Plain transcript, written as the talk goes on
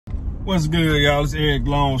What's good, y'all? It's Eric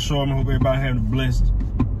Longshoreman. Hope everybody having a blessed,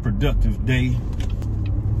 productive day.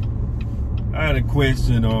 I had a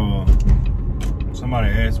question. Somebody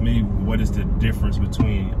asked me what is the difference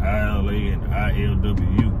between ILA and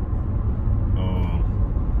ILWU.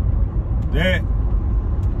 That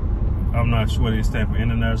I'm not sure they stand for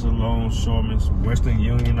International Longshoremen's Western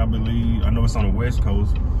Union, I believe. I know it's on the West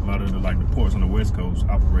Coast. A lot of the ports on the West Coast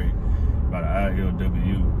operate by the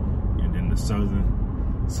ILWU, and then the Southern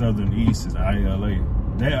East is ILA.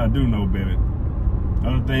 That I do know better.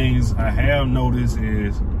 Other things I have noticed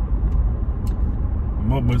is,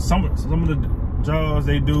 but some of the jobs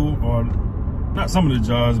they do, or not some of the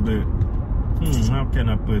jobs, but how can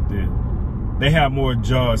I put this? They have more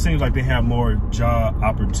jobs. Seems like they have more job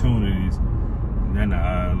opportunities than the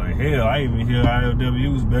ILA. Hell, I even hear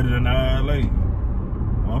ILWU is better than the ILA.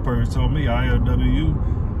 One person told me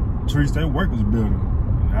ILWU treats their workers better.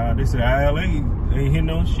 They said ILA ain't hitting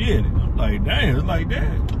no shit. I'm like, damn, it's like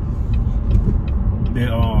that. They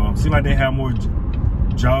seem like they have more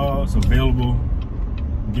jobs available,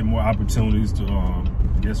 get more opportunities to I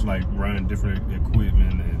guess like run different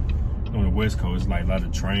equipment. And on the West Coast, like a lot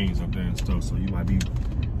of trains up there and stuff. So you might be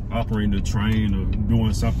operating the train or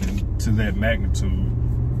doing something to that magnitude.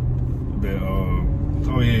 But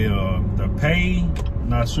the pay,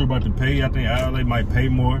 not sure about the pay. I think ILA might pay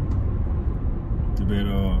more. But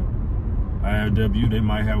ILW, they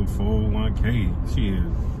might have a 401k. Shit,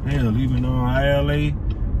 hell, even ILA,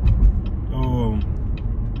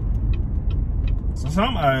 so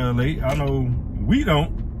some ILA, I know we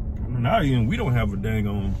don't. Not even we don't have a dang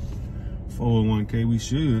on 401k. We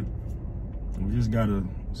should. We just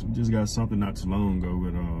got something not too long ago,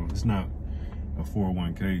 but it's not a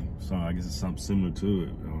 401k. So I guess it's something similar to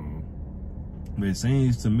it. But it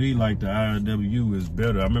seems to me like the ILWU is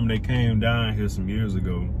better. I remember they came down here some years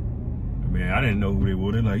ago. Man, I didn't know who they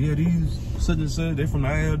were. They're like, yeah, these such and such, they from the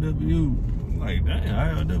ILWU. I'm like,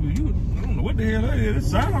 damn, ILWU, I don't know what the hell that is.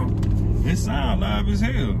 It sound live as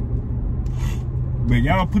hell. But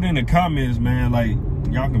y'all put in the comments, man, like,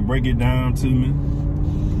 y'all can break it down to me.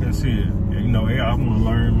 That's it. And, you know, hey, I want to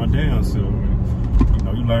learn my damn self. You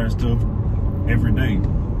know, you learn stuff every day.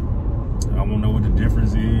 I want to know what the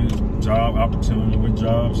difference is, job opportunity, what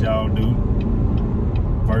jobs y'all do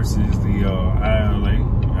versus the ILA.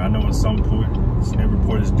 I know in some ports, every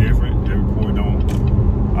port is different. Every port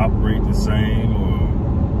don't operate the same, or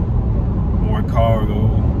more cargo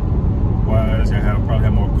wise. They probably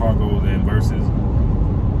have more cargo than versus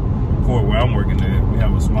the port where I'm working at. We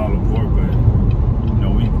have a smaller port, but you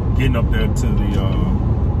know, we getting up there to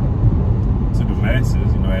the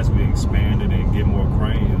masses, you know, as we expand it and get more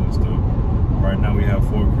cranes and stuff. Right now we have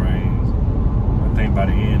 4 cranes. I think by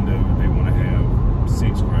the end of it, they want to have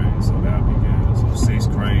 6 cranes, so that'll be good. So 6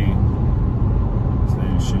 cranes. So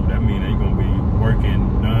shoot, that means they're gonna be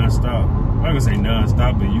working non-stop. I'm not gonna say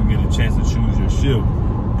non-stop, but you get a chance to choose your shift.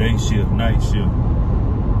 Day shift, night shift.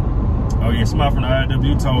 Oh yeah, somebody from the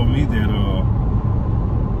ILWU told me that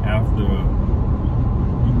after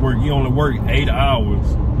you only work 8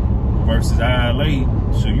 hours versus ILA,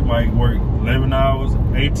 so you might work 11 hours,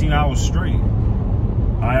 18 hours straight.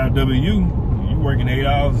 ILWU, you working 8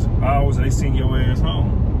 hours and they send your ass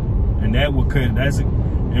home. And that would cut, in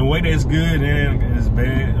a way that's good and it's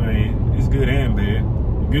bad. I mean, it's good and bad.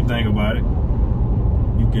 The good thing about it,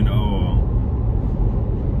 you can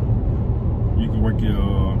work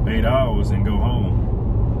your 8 hours and go home.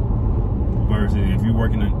 Versus if you're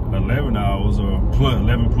working 11 hours or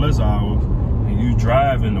 11 plus hours and you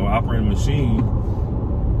driving or operating a machine,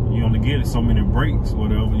 you only get so many breaks,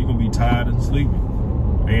 whatever. You're gonna be tired and sleepy.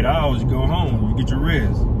 8 hours, you go home, you get your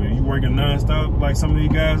rest. But if you working non-stop, like some of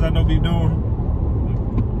these guys I know be doing,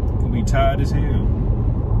 you can be tired as hell.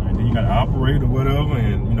 And then you gotta operate or whatever,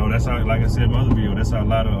 and you know, that's how, like I said in my other video, that's how a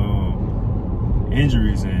lot of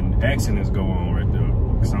injuries and accidents go on right there.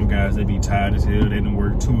 Some guys, they be tired as hell, they done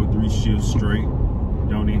work 2 or 3 shifts straight,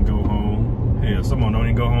 don't even go home. Hell, someone don't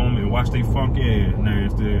even go home and watch they funky ass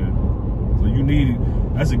nasty. So you need it.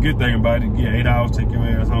 That's a good thing about it. Get 8 hours, take your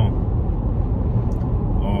ass home.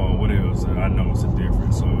 What else? I know it's a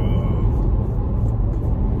difference. I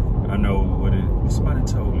know what somebody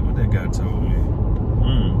told me, what that guy told me.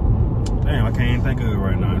 Damn, I can't even think of it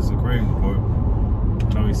right now. It's a crazy part.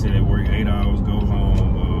 I know he said they work 8 hours, go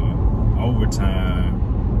home, overtime.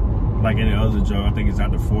 Like any other job, I think it's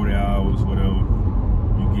after 40 hours, whatever.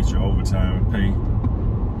 You get your overtime pay.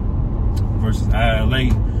 Versus ILA,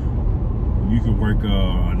 you can work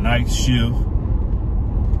a night shift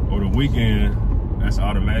or the weekend. That's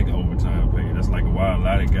automatic overtime pay. That's like a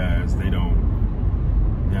lot of guys, they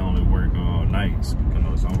only work nights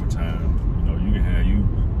because it's overtime. You know, you can have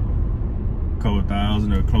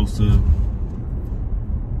 $1,000 or close to,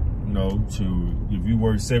 you know, to if you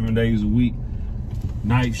work 7 days a week,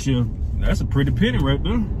 night shift, that's a pretty penny right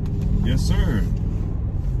there. Yes, sir.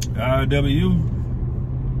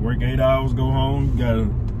 ILWU, work 8 hours, go home, you gotta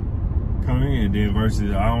come in. Then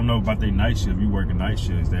versus, I don't know about their night shift. You work a night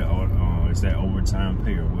shift, is that overtime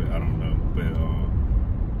pay or what? I don't know.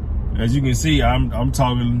 But as you can see, I'm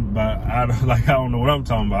talking about, I don't know what I'm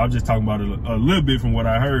talking about. I'm just talking about a little bit from what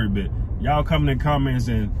I heard. But y'all come in the comments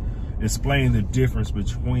and explain the difference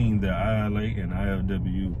between the ILA and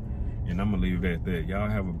ILWU. And I'm gonna leave it at that. Y'all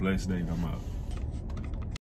have a blessed day. I'm out.